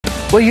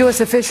Well,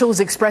 U.S. officials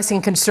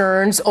expressing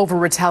concerns over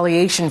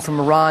retaliation from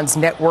Iran's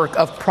network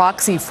of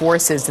proxy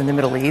forces in the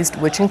Middle East,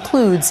 which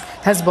includes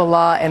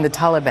Hezbollah and the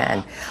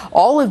Taliban.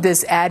 All of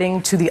this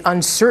adding to the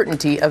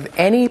uncertainty of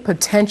any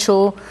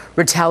potential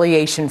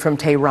retaliation from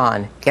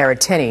Tehran. Garrett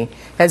Tenney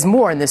has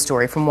more in this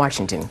story from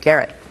Washington.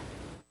 Garrett.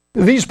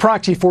 These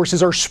proxy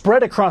forces are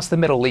spread across the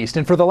Middle East,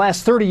 and for the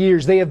last 30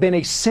 years, they have been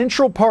a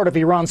central part of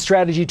Iran's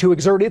strategy to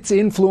exert its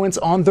influence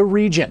on the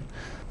region.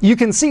 You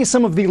can see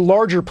some of the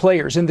larger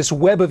players in this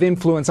web of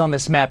influence on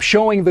this map,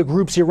 showing the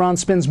groups Iran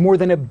spends more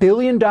than $1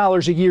 billion a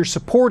year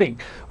supporting,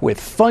 with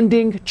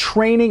funding,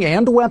 training,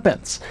 and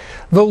weapons.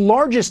 The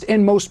largest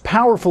and most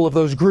powerful of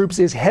those groups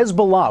is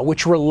Hezbollah,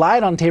 which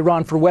relied on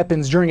Tehran for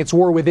weapons during its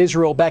war with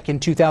Israel back in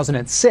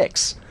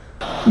 2006.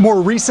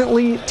 More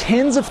recently,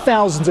 tens of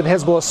thousands of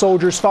Hezbollah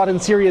soldiers fought in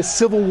Syria's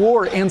civil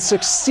war and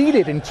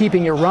succeeded in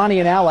keeping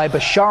Iranian ally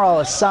Bashar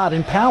al-Assad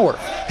in power.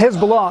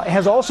 Hezbollah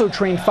has also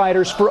trained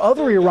fighters for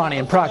other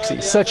Iranian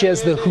proxies, such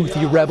as the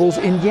Houthi rebels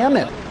in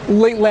Yemen.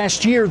 Late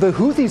last year, the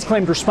Houthis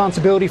claimed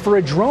responsibility for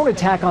a drone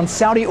attack on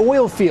Saudi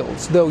oil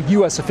fields, though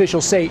U.S.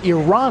 officials say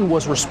Iran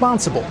was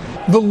responsible.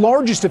 The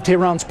largest of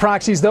Tehran's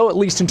proxies, though, at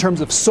least in terms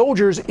of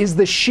soldiers, is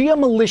the Shia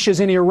militias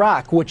in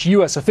Iraq, which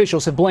U.S.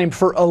 officials have blamed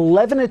for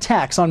 11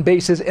 attacks on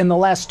bases in the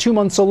last 2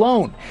 months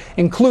alone,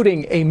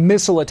 including a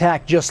missile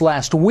attack just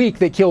last week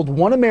that killed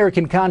one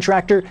American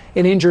contractor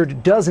and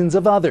injured dozens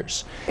of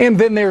others. And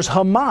then there's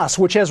Hamas,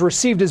 which has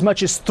received as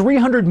much as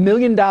 $300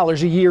 million a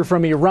year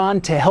from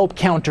Iran to help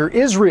counter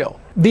Israel.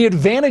 The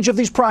advantage of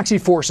these proxy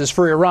forces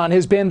for Iran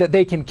has been that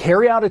they can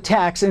carry out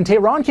attacks, and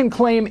Tehran can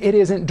claim it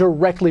isn't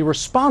directly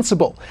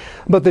responsible.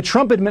 But the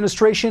Trump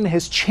administration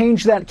has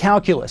changed that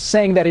calculus,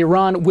 saying that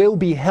Iran will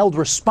be held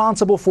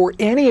responsible for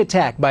any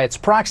attack by its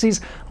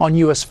proxies on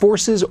U.S.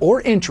 forces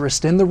or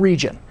interest in the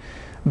region.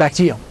 Back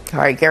to you. All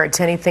right, Garrett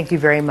Tenney, thank you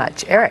very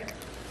much. Eric.